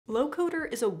Lowcoder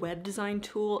is a web design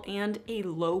tool and a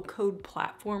low-code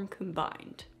platform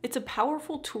combined. It's a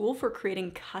powerful tool for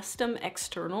creating custom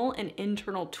external and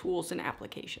internal tools and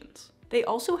applications. They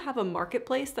also have a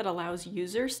marketplace that allows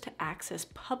users to access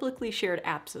publicly shared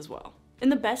apps as well.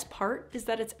 And the best part is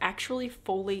that it's actually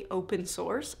fully open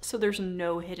source, so there's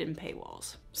no hidden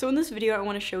paywalls. So in this video, I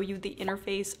want to show you the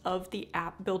interface of the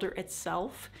app builder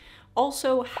itself,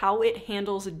 also how it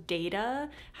handles data,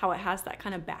 how it has that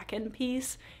kind of backend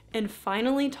piece, and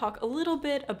finally talk a little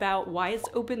bit about why it's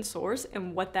open source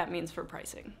and what that means for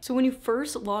pricing. So when you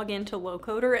first log into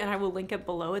Lowcoder, and I will link it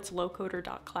below, it's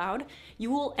lowcoder.cloud,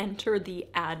 you will enter the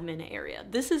admin area.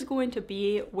 This is going to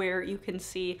be where you can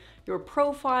see your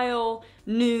profile,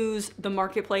 news, the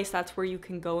marketplace, that's where you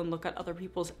can go and look at other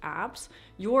people's apps,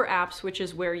 your apps, which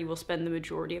is where you will spend the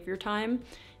majority of your time.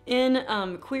 In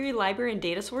query library and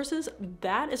data sources,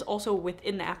 that is also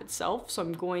within the app itself, so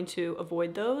I'm going to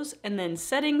avoid those, and then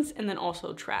settings, and then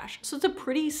also trash. So it's a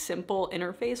pretty simple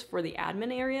interface for the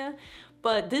admin area,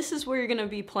 but this is where you're gonna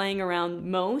be playing around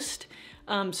most.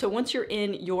 So once you're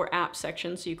in your app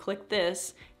section, so you click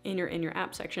this, and you're in your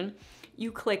app section,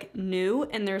 you click new,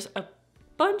 and there's a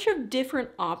bunch of different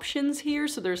options here.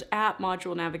 So there's app,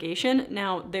 module, navigation.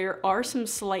 Now there are some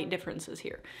slight differences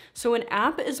here. So an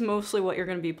app is mostly what you're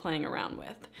going to be playing around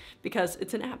with because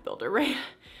it's an app builder, right?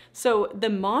 So the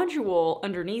module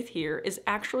underneath here is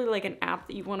actually like an app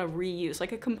that you want to reuse,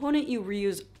 like a component you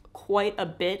reuse quite a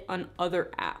bit on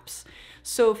other apps.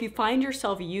 So if you find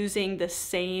yourself using the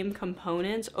same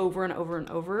components over and over and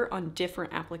over on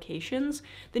different applications,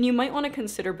 then you might want to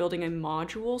consider building a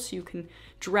module so you can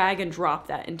drag and drop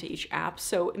that into each app.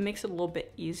 So it makes it a little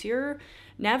bit easier.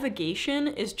 Navigation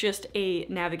is just a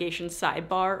navigation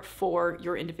sidebar for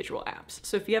your individual apps.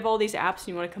 So if you have all these apps and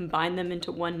you want to combine them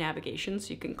into one navigation so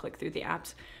you can click through the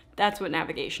apps, that's what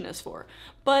navigation is for.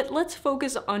 But let's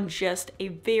focus on just a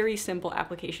very simple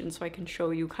application so I can show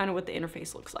you kind of what the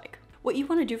interface looks like. What you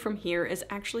want to do from here is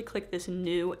actually click this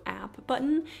new app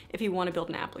button if you want to build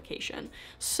an application.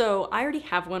 So I already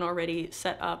have one already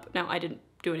set up. Now I didn't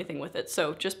do anything with it,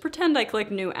 so just pretend I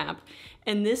click new app,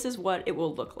 and this is what it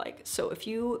will look like. So if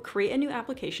you create a new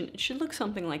application, it should look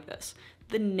something like this.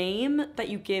 The name that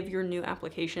you give your new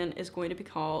application is going to be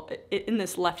called in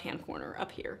this left-hand corner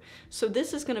up here. So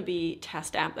this is going to be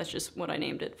test app. That's just what I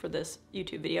named it for this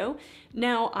YouTube video.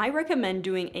 Now I recommend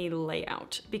doing a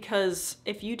layout because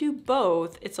if you do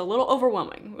both, it's a little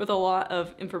overwhelming with a lot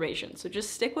of information. So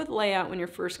just stick with layout when you're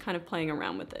first kind of playing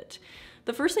around with it.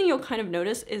 The first thing you'll kind of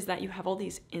notice is that you have all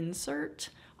these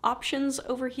insert options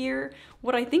over here.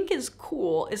 What I think is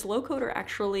cool is Lowcoder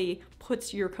actually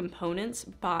puts your components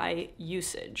by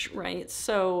usage, right?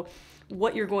 So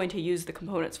what you're going to use the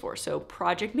components for. So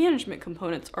project management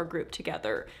components are grouped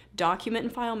together. Document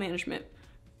and file management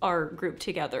are grouped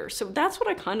together. So that's what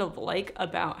I kind of like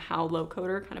about how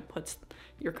Lowcoder kind of puts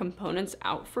your components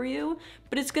out for you,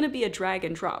 but it's gonna be a drag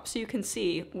and drop. So you can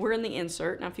see we're in the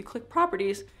insert. Now if you click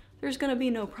properties, there's gonna be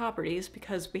no properties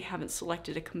because we haven't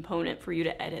selected a component for you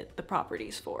to edit the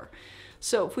properties for.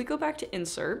 So if we go back to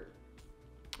insert,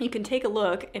 you can take a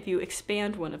look. If you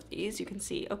expand one of these, you can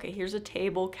see, okay, here's a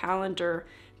table, calendar,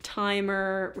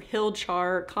 timer, hill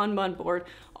chart, Kanban board,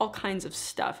 all kinds of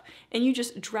stuff. And you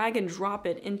just drag and drop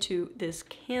it into this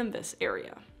canvas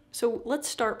area. So let's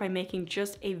start by making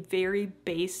just a very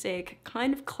basic,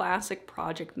 kind of classic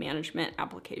project management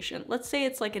application. Let's say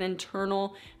it's like an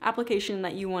internal application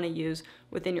that you want to use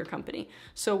within your company.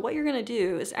 So what you're going to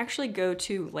do is actually go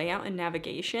to layout and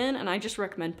navigation, and I just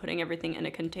recommend putting everything in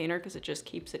a container because it just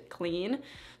keeps it clean.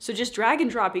 So just drag and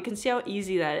drop. You can see how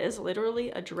easy that is,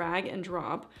 literally a drag and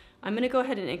drop. I'm going to go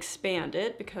ahead and expand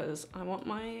it because I want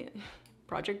my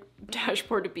project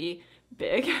dashboard to be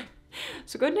big.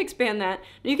 So go ahead and expand that.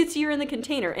 Now you can see you're in the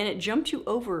container and it jumped you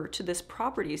over to this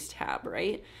properties tab,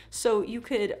 right? So you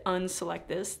could unselect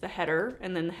this, the header,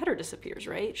 and then the header disappears,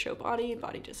 right? Show body,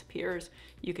 body disappears.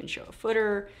 You can show a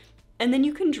footer, and then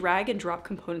you can drag and drop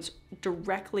components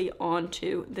directly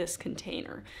onto this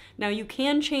container. Now you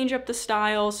can change up the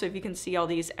style, so if you can see all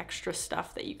these extra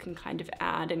stuff that you can kind of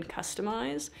add and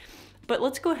customize. But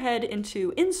let's go ahead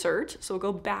into insert. So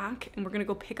we'll go back and we're gonna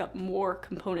go pick up more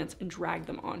components and drag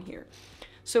them on here.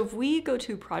 So if we go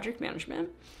to project management,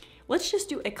 let's just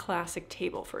do a classic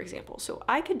table, for example. So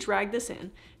I could drag this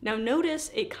in. Now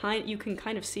notice you can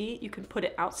kind of see, you can put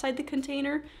it outside the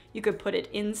container, you could put it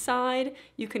inside,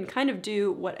 you can kind of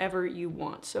do whatever you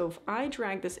want. So if I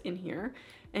drag this in here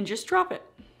and just drop it,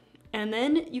 and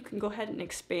then you can go ahead and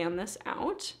expand this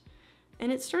out,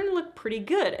 and it's starting to look pretty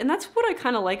good. And that's what I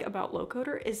kind of like about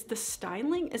Lowcoder is the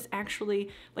styling is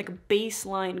actually like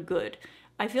baseline good.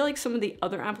 I feel like some of the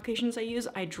other applications I use,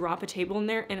 I drop a table in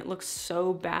there and it looks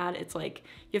so bad. It's like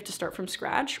you have to start from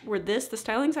scratch, where the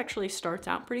stylings actually starts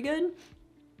out pretty good.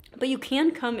 But you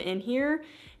can come in here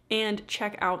and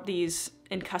check out these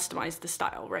and customize the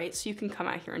style, right? So you can come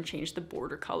out here and change the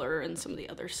border color and some of the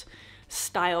other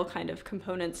style kind of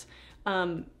components.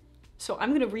 So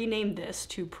I'm gonna rename this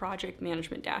to Project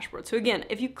Management Dashboard. So again,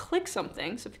 if you click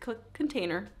something, so if you click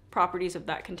container, properties of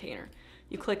that container,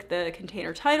 you click the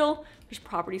container title, there's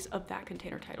properties of that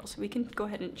container title. So we can go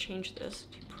ahead and change this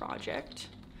to Project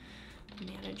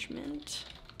Management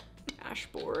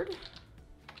Dashboard.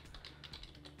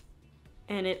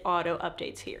 And it auto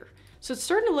updates here. So it's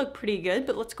starting to look pretty good,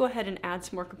 but let's go ahead and add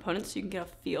some more components so you can get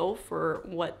a feel for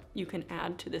what you can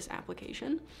add to this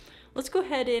application. Let's go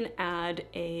ahead and add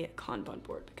a Kanban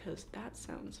board because that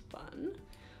sounds fun.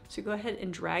 So go ahead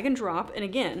and drag and drop. And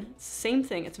again, it's the same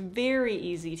thing. It's very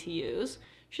easy to use.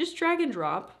 Just drag and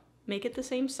drop, make it the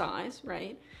same size,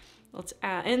 right? Let's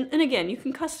add, and again, you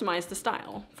can customize the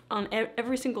style on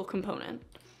every single component.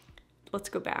 Let's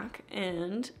go back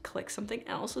and click something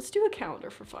else. Let's do a calendar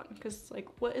for fun, because it's like,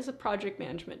 what is a project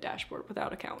management dashboard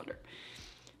without a calendar?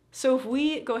 So if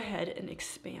we go ahead and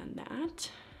expand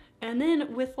that, and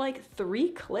then with like 3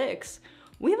 clicks,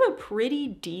 we have a pretty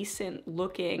decent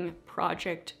looking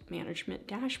project management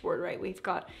dashboard, right? We've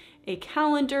got a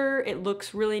calendar, it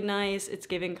looks really nice. It's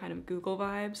giving kind of Google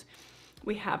vibes.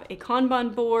 We have a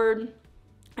Kanban board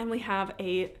and we have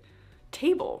a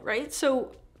table, right?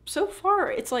 So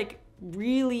far it's like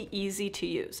really easy to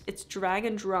use. It's drag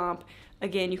and drop.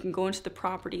 Again, you can go into the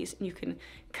properties and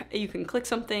you can click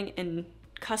something and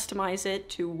customize it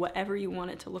to whatever you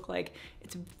want it to look like.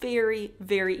 It's very,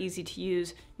 very easy to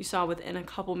use. You saw within a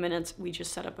couple minutes, we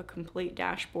just set up a complete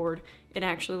dashboard. It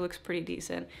actually looks pretty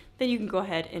decent. Then you can go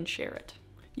ahead and share it.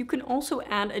 You can also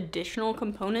add additional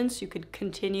components. You could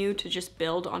continue to just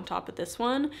build on top of this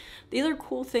one. The other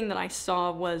cool thing that I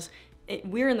saw was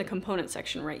we're in the component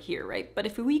section right here, right? But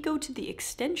if we go to the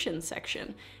extension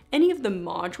section, any of the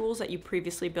modules that you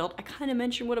previously built, I kind of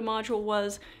mentioned what a module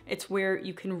was. It's where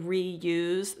you can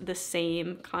reuse the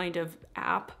same kind of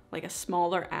app, like a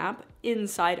smaller app,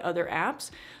 inside other apps.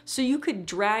 So you could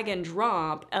drag and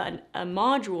drop a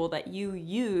module that you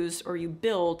used or you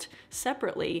built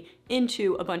separately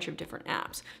into a bunch of different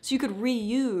apps. So you could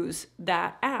reuse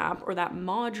that app or that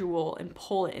module and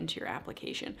pull it into your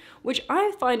application, which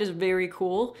I find is very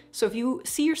cool. So if you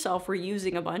see yourself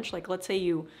reusing a bunch, like let's say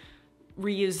you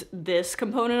reuse this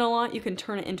component a lot, you can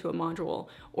turn it into a module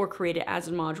or create it as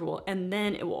a module, and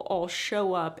then it will all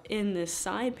show up in this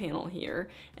side panel here,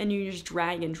 and you just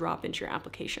drag and drop into your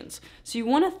applications. So you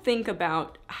want to think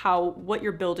about what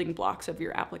your building blocks of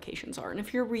your applications are, and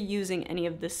if you're reusing any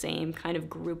of the same kind of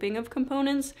grouping of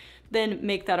components, then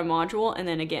make that a module, and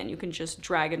then again, you can just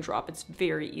drag and drop. It's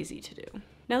very easy to do.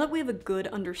 Now that we have a good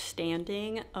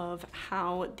understanding of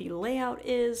how the layout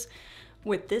is,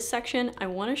 with this section, I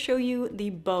want to show you the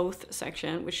both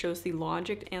section, which shows the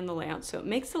logic and the layout. So it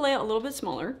makes the layout a little bit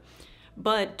smaller,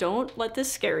 but don't let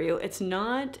this scare you. It's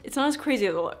not as crazy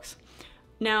as it looks.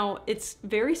 Now, it's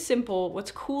very simple.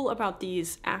 What's cool about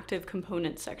these active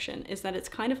components section is that it's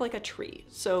kind of like a tree.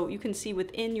 So you can see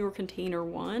within your container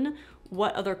one,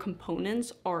 what other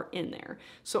components are in there.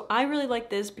 So I really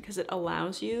like this because it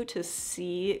allows you to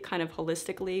see kind of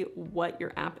holistically what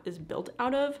your app is built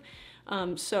out of.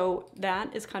 So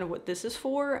that is kind of what this is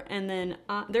for. And then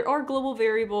there are global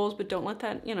variables, but don't let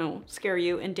that, scare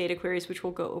you, and data queries, which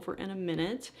we'll go over in a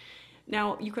minute.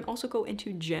 Now you can also go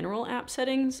into general app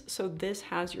settings. So this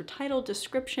has your title,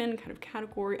 description, kind of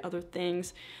category, other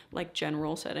things like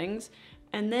general settings.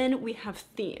 And then we have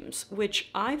themes, which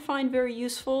I find very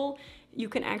useful. You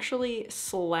can actually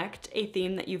select a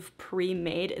theme that you've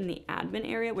pre-made in the admin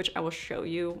area, which I will show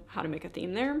you how to make a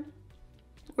theme there.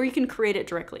 Or you can create it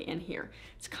directly in here.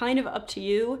 It's kind of up to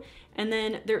you. And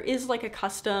then there is like a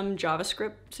custom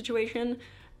JavaScript situation,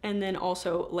 and then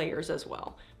also layers as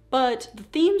well. But the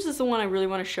themes is the one I really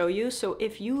want to show you. So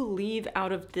if you leave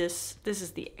out of this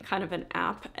is the kind of an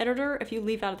app editor. If you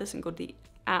leave out of this and go to the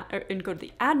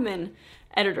admin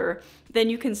editor, then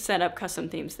you can set up custom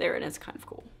themes there, and it's kind of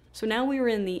cool. So now we were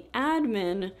in the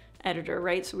admin editor,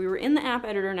 right? So we were in the app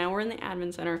editor, now we're in the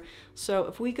admin center. So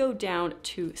if we go down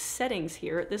to settings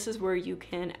here, this is where you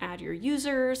can add your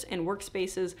users and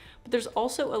workspaces, but there's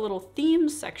also a little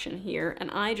themes section here,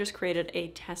 and I just created a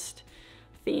test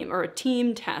theme or a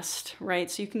team test,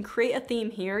 right? So you can create a theme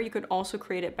here. You could also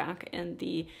create it back in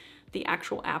the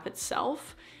actual app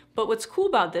itself. But what's cool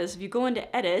about this, if you go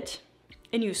into edit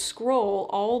and you scroll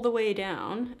all the way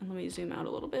down, and let me zoom out a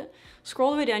little bit, scroll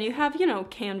all the way down, you have, you know,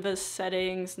 canvas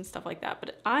settings and stuff like that,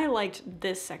 but I liked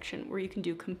this section where you can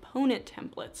do component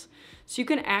templates. So you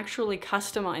can actually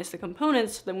customize the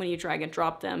components so that when you drag and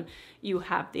drop them, you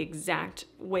have the exact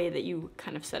way that you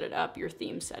kind of set it up, your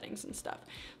theme settings and stuff.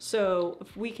 So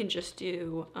if we can just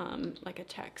do like a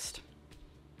text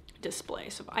display.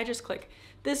 So if I just click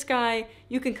this guy,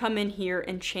 you can come in here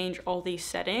and change all these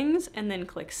settings and then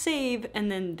click save,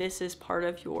 and then this is part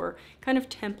of your kind of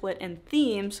template and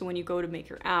theme. So when you go to make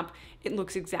your app, it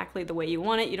looks exactly the way you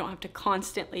want it. You don't have to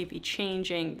constantly be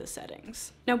changing the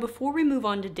settings. Now, before we move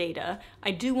on to data,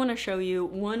 I do want to show you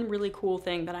one really cool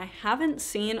thing that I haven't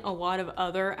seen a lot of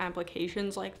other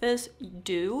applications like this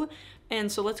do.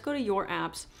 And so let's go to your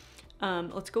apps.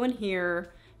 Let's go in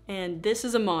here. And this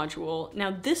is a module.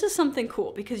 Now this is something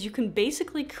cool because you can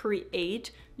basically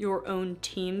create your own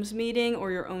Teams meeting or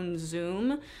your own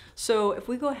Zoom. So if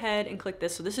we go ahead and click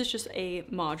this, so this is just a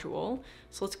module.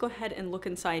 So let's go ahead and look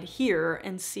inside here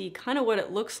and see kind of what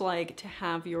it looks like to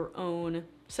have your own,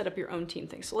 set up your own team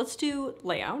thing. So let's do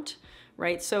layout,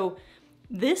 right? So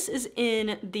this is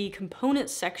in the component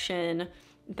section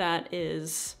that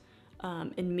is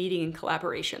in meeting and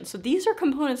collaboration. So these are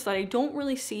components that I don't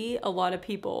really see a lot of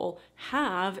people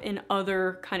have in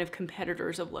other kind of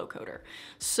competitors of Lowcoder.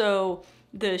 So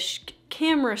the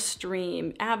camera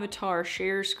stream, avatar,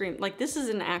 share screen, like this is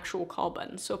an actual call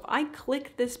button. So if I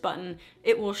click this button,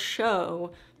 it will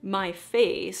show my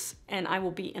face and I will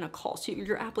be in a call. So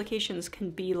your applications can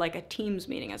be like a Teams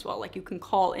meeting as well. Like you can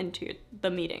call into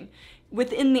the meeting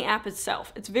within the app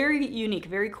itself. It's very unique,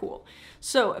 very cool.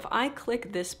 So if I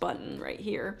click this button right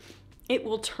here, it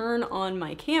will turn on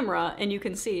my camera and you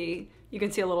can see a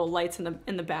little lights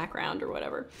in the background or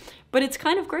whatever. But it's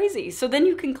kind of crazy. So then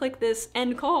you can click this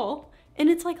end call and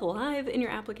it's like live in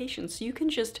your application. So you can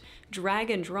just drag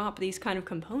and drop these kind of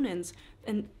components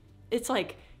and it's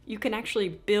like you can actually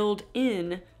build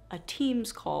in a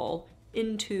Teams call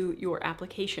into your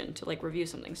application to like review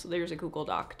something. So there's a Google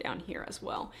Doc down here as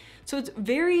well. So it's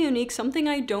very unique, something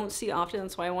I don't see often.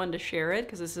 That's why I wanted to share it,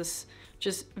 because this is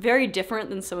just very different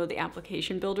than some of the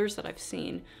application builders that I've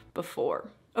seen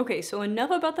before. Okay, so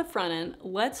enough about the front end.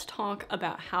 Let's talk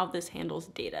about how this handles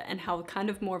data and how kind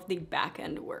of more of the back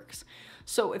end works.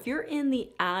 So if you're in the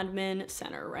admin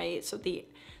center, right? So the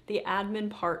admin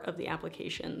part of the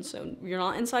application, so you're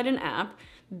not inside an app,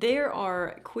 there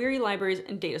are query libraries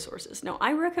and data sources. Now,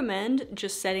 I recommend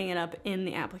just setting it up in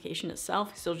the application itself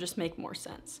because it'll just make more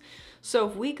sense. So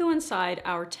if we go inside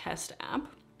our test app,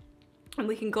 and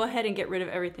we can go ahead and get rid of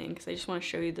everything because I just want to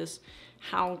show you this,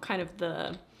 how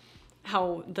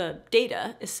the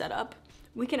data is set up.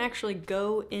 We can actually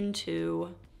go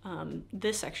into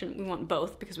this section. We want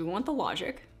both because we want the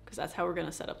logic, because that's how we're going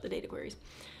to set up the data queries.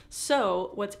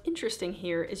 So what's interesting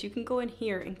here is you can go in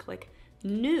here and click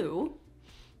new,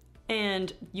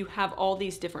 and you have all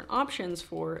these different options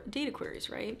for data queries,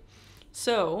 right?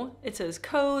 So it says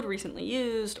code recently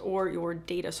used or your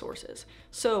data sources.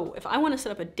 So if I want to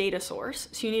set up a data source,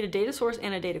 so you need a data source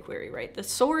and a data query, right? The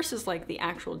source is like the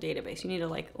actual database. You need to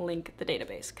like link the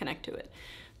database, connect to it.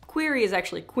 Query is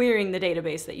actually querying the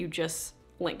database that you just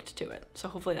linked to it. So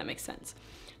hopefully that makes sense.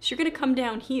 So you're going to come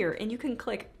down here and you can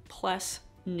click plus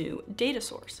new data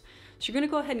source. So you're going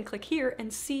to go ahead and click here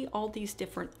and see all these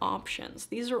different options.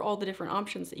 These are all the different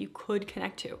options that you could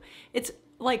connect to. It's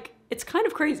kind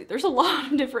of crazy. There's a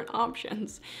lot of different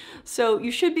options. So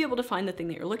you should be able to find the thing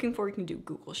that you're looking for. You can do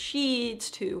Google Sheets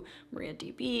to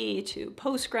MariaDB to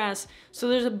Postgres. So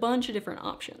there's a bunch of different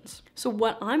options. So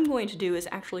what I'm going to do is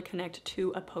actually connect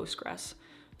to a Postgres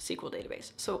SQL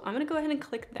database. So I'm going to go ahead and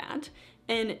click that.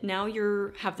 And now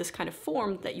you have this kind of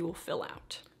form that you will fill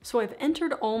out. So I've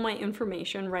entered all my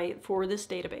information, right, for this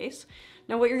database.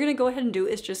 Now what you're gonna go ahead and do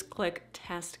is just click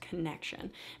test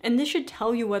connection. And this should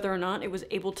tell you whether or not it was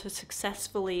able to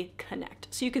successfully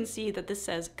connect. So you can see that this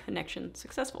says connection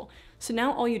successful. So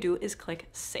now all you do is click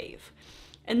save.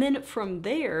 And then from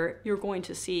there, you're going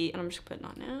to see, and I'm just putting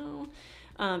on now,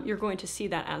 you're going to see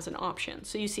that as an option.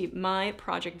 So you see my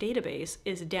project database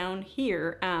is down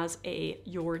here as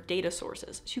your data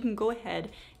sources. So you can go ahead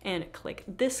and click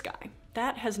this guy.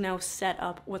 That has now set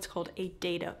up what's called a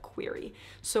data query.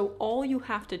 So all you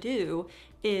have to do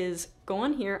is go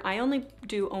on here. I only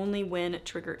do when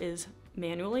trigger is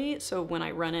manually. So when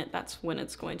I run it, that's when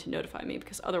it's going to notify me,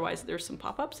 because otherwise there's some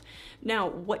pop-ups. Now,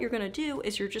 what you're going to do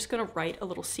is you're just going to write a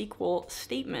little SQL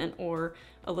statement or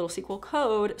a little SQL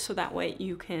code, so that way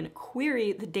you can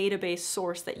query the database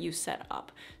source that you set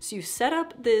up. So you set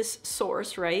up this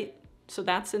source, right? So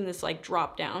that's in this like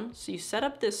drop down. So you set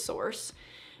up this source,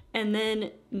 And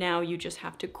then now you just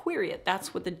have to query it.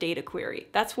 That's what the data query.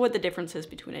 That's what the difference is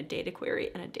between a data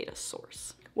query and a data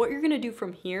source. What you're gonna do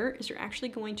from here is you're actually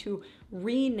going to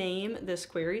rename this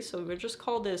query. So we'll just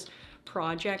call this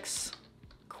projects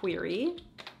query.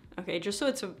 Okay, just so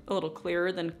it's a little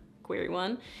clearer than query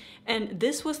one. And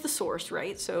this was the source,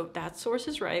 right? So that source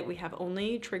is right. We have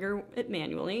only trigger it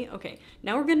manually. Okay,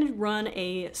 now we're gonna run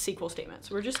a SQL statement.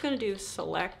 So we're just gonna do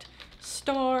select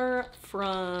star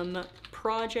from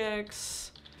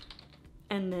projects,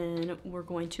 and then we're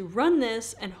going to run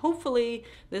this, and hopefully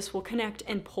this will connect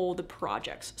and pull the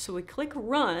projects. So we click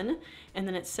run, and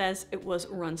then it says it was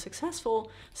run successful.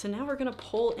 So now we're gonna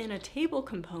pull in a table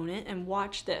component and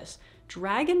watch this.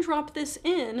 Drag and drop this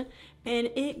in, and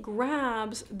it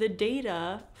grabs the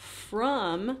data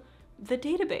from the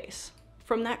database,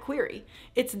 from that query.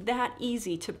 It's that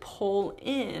easy to pull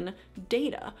in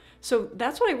data. So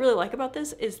that's what I really like about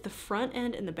this is the front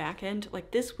end and the back end,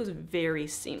 like this was very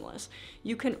seamless.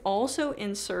 You can also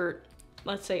insert,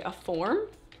 let's say, a form.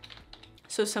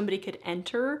 So somebody could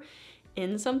enter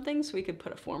in something. So we could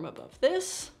put a form above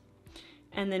this,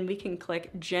 and then we can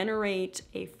click generate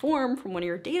a form from one of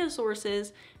your data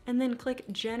sources, and then click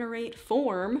generate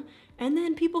form, and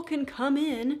then people can come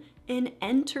in and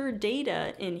enter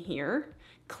data in here,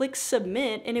 click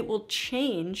submit, and it will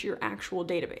change your actual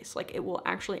database. Like it will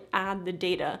actually add the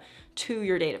data to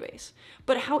your database.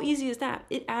 But how easy is that?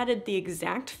 It added the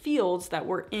exact fields that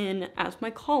were in as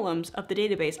my columns of the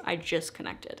database I just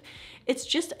connected. It's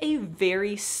just a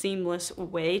very seamless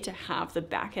way to have the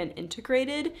backend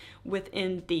integrated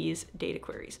within these data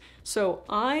queries. So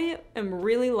I am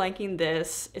really liking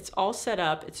this. It's all set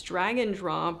up, it's drag and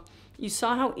drop. You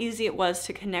saw how easy it was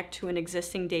to connect to an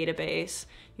existing database.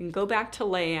 You can go back to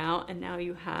layout, and now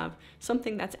you have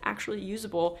something that's actually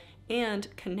usable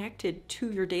and connected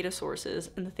to your data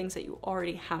sources and the things that you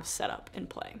already have set up in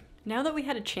play. Now that we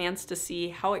had a chance to see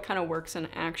how it kind of works in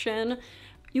action,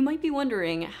 you might be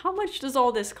wondering, how much does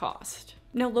all this cost?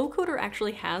 Now, Lowcoder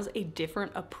actually has a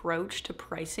different approach to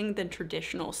pricing than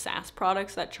traditional SaaS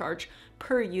products that charge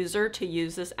per user to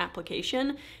use this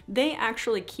application. They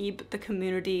actually keep the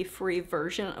community free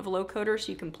version of Lowcoder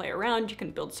so you can play around, you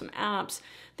can build some apps,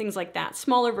 things like that,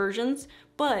 smaller versions.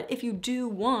 But if you do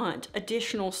want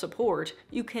additional support,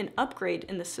 you can upgrade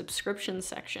in the subscription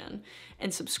section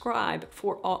and subscribe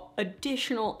for all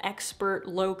additional expert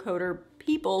Lowcoder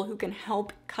people who can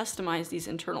help customize these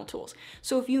internal tools.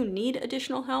 So if you need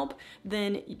additional help,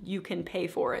 then you can pay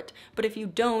for it. But if you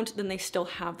don't, then they still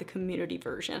have the community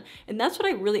version. And that's what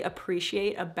I really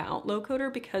appreciate about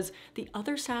Lowcoder, because the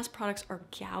other SaaS products are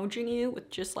gouging you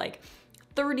with just like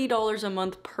 $30 a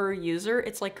month per user.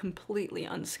 It's like completely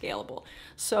unscalable.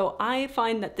 So I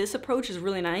find that this approach is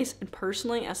really nice. And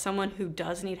personally, as someone who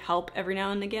does need help every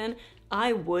now and again,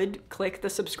 I would click the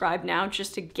subscribe now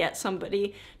just to get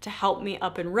somebody to help me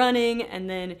up and running. And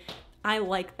then I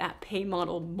like that pay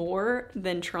model more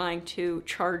than trying to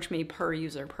charge me per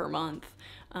user per month.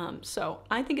 So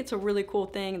I think it's a really cool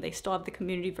thing. They still have the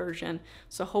community version.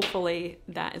 So hopefully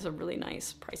that is a really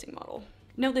nice pricing model.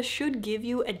 Now this should give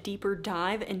you a deeper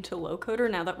dive into Lowcoder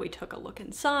now that we took a look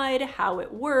inside, how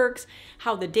it works,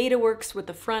 how the data works with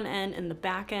the front end and the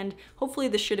back end. Hopefully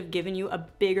this should have given you a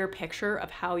bigger picture of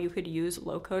how you could use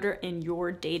Lowcoder in your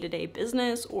day-to-day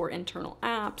business or internal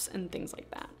apps and things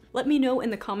like that. Let me know in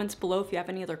the comments below if you have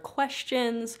any other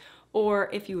questions, or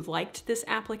if you liked this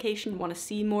application, want to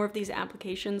see more of these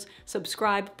applications,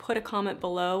 subscribe, put a comment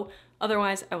below.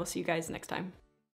 Otherwise, I will see you guys next time.